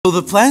So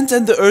the plant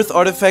and the earth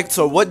artifacts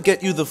are what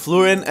get you the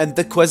Fluren and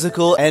the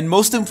Quezekel, and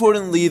most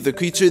importantly the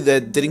creature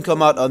that didn't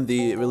come out on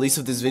the release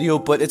of this video,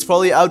 but it's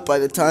probably out by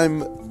the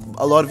time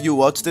a lot of you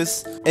watch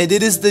this. And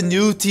it is the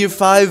new tier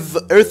 5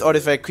 earth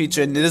artifact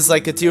creature, and it is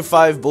like a tier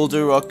 5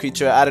 boulder rock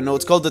creature. I don't know,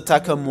 it's called the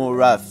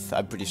Takamorath,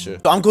 I'm pretty sure.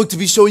 So I'm going to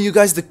be showing you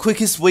guys the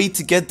quickest way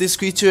to get this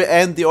creature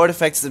and the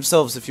artifacts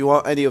themselves if you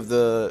want any of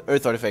the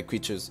earth artifact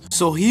creatures.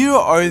 So here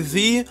are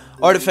the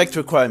artifact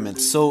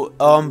requirements. So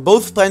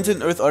both plant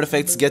and earth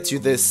artifacts get you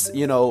this,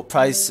 you know,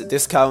 price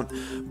discount,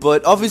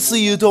 but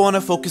obviously you don't want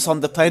to focus on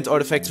the plant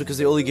artifacts because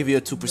they only give you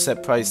a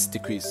 2% price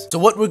decrease. So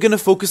what we're gonna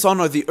focus on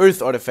are the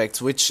earth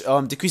artifacts, which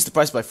decrease the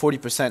price by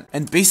 40%.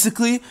 And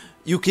basically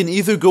you can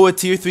either go a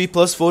tier 3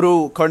 plus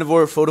photo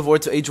carnivore or photovore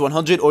to age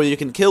 100, or you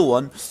can kill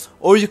one,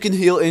 or you can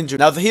heal injury.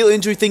 Now the heal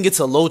injury thing, it's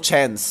a low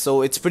chance,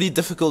 so it's pretty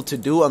difficult to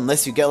do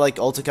unless you get like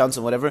alt accounts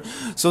and whatever.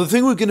 So the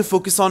thing we're gonna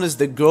focus on is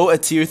the grow a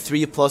tier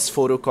 3 plus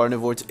photo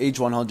carnivore to age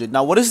 100.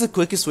 Now what is the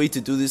quickest way to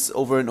do this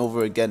over and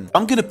over again?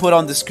 I'm gonna put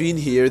on the screen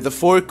here the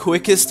 4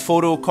 quickest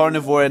photo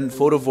carnivore and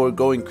photovore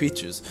growing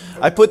creatures.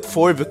 I put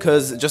 4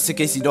 because just in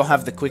case you don't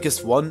have the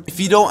quickest one. If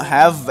you don't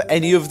have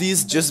any of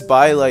these, just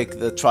buy like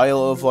the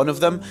trial of one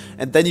of them,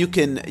 and then you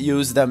can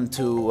use them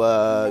to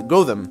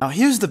grow them. Now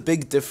here's the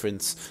big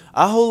difference.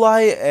 Aholai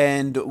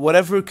and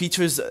whatever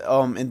creatures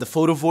in the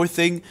photovore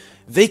thing,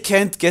 they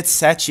can't get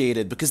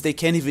satiated because they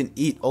can't even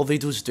eat. All they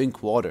do is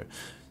drink water.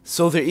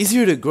 So they're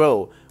easier to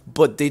grow,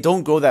 but they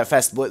don't grow that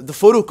fast. But the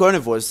photo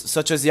carnivores,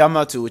 such as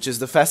Yamato, which is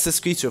the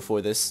fastest creature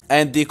for this,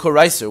 and the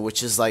Quezekel,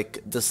 which is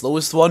like the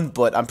slowest one,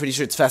 but I'm pretty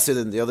sure it's faster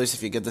than the others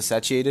if you get the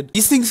satiated.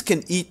 These things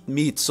can eat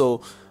meat,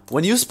 so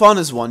when you spawn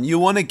as one, you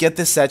want to get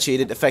this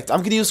satiated effect.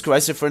 I'm going to use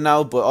Quezekel for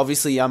now, but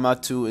obviously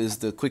Yamato is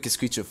the quickest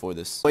creature for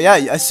this. So yeah,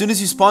 as soon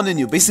as you spawn in,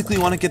 you basically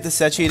want to get this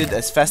satiated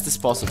as fast as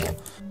possible.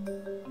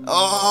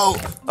 Oh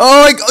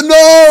my god,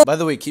 no! By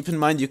the way, keep in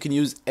mind you can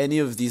use any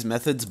of these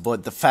methods,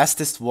 but the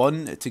fastest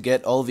one to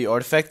get all the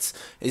artifacts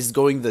is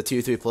going the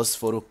tier 3 plus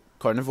photo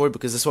carnivore,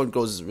 because this one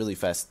grows really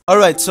fast.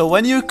 Alright, so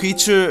when your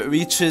creature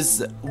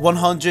reaches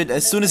 100,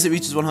 as soon as it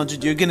reaches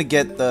 100, you're gonna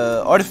get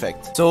the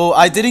artifact. So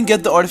I didn't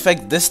get the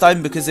artifact this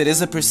time because it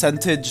is a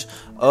percentage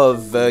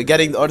of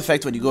getting the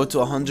artifact when you go to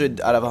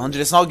 100 out of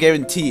 100. It's not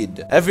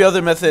guaranteed. Every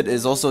other method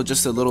is also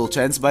just a little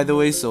chance, by the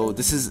way, so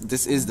this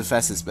is the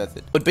fastest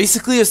method. But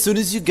basically, as soon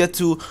as you get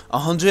to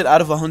 100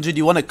 out of 100,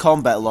 you want a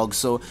combat log.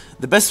 So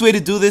the best way to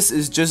do this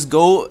is just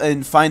go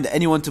and find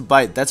anyone to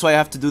bite. That's why I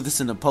have to do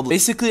this in a public.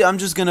 Basically, I'm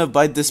just gonna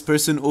bite this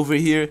person over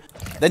here.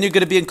 Then you're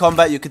gonna be in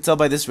combat, you can tell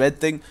by this red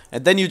thing,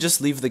 and then you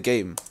just leave the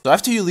game. So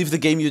after you leave the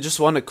game, you just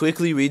want to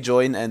quickly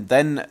rejoin and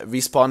then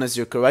respawn as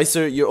your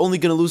Quezekel. You're only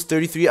gonna lose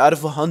 33 out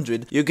of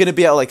 100. You're gonna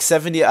be at like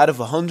 70 out of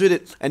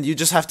 100, and you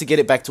just have to get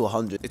it back to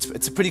 100.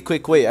 It's a pretty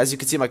quick way. As you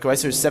can see, my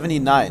Quezekel is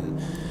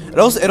 79.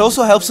 It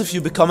also helps if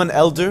you become an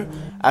elder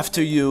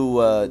after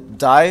you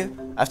die,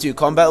 after you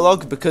combat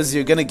log, because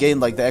you're gonna gain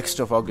like the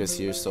extra progress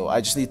here. So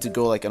I just need to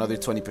go like another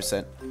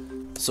 20%.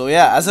 So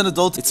yeah, as an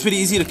adult, it's pretty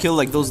easy to kill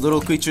like those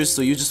little creatures,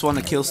 so you just want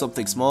to kill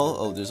something small.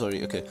 Oh, there's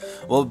already, okay.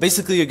 Well,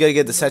 basically you're gonna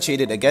get the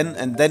satiated again,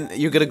 and then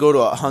you're gonna go to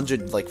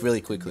 100 like really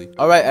quickly.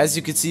 Alright, as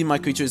you can see, my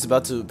creature is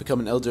about to become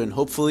an elder, and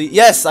hopefully,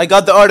 yes, I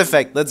got the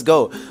artifact, let's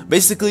go.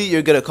 Basically,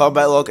 you're gonna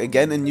combat log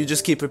again, and you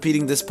just keep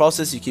repeating this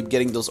process. You keep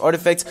getting those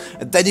artifacts,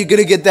 and then you're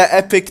gonna get that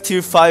epic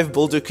tier 5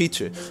 boulder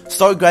creature.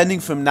 Start grinding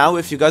from now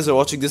if you guys are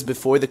watching this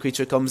before the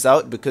creature comes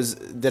out, because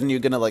then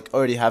you're gonna like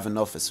already have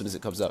enough as soon as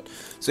it comes out.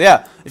 So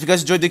yeah, if you guys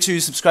enjoyed, make sure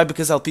you subscribe,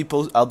 because I'll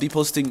be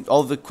posting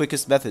all the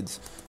quickest methods.